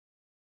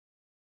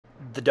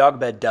The dog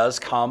bed does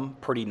come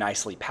pretty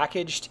nicely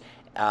packaged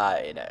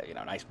in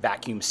a nice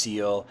vacuum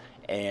seal,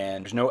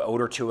 and there's no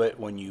odor to it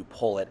when you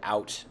pull it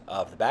out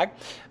of the bag.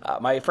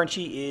 My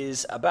Frenchie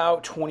is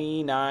about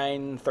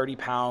 29, 30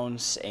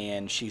 pounds,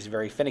 and she's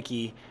very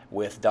finicky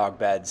with dog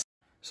beds.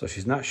 So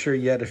she's not sure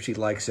yet if she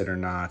likes it or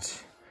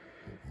not.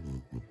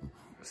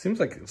 Seems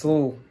like it's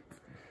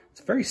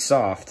very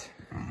soft.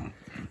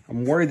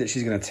 I'm worried that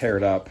she's gonna tear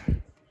it up.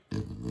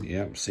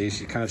 Yep, see,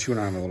 she's kind of chewing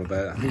on it a little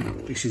bit. I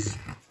think she's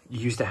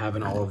used to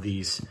having all of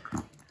this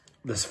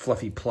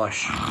fluffy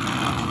plush.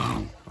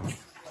 I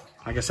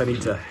guess I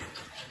need to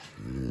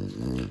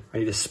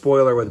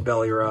spoil her with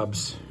belly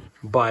rubs,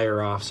 buy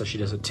her off so she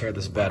doesn't tear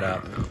this bed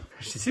up.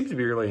 She seems to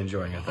be really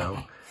enjoying it though.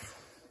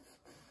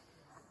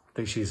 I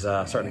think she's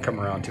starting to come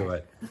around to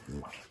it.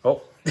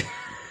 Oh,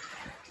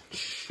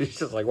 she's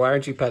just like, why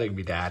aren't you petting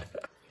me, Dad?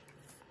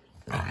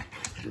 As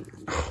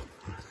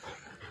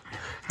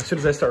soon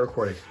as I start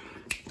recording.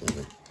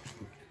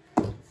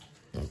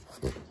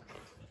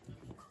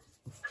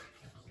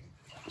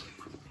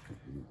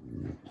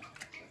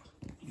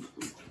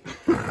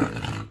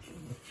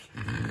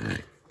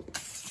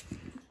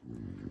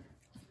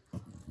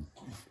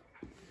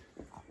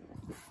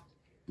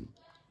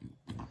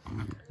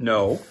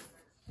 No,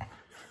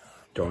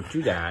 don't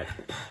do that.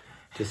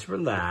 Just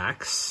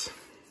relax.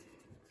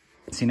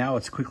 See, now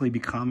it's quickly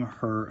become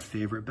her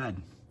favorite bed.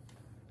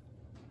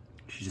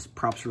 She just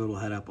props her little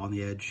head up on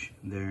the edge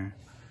there.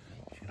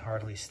 She can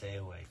hardly stay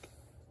awake.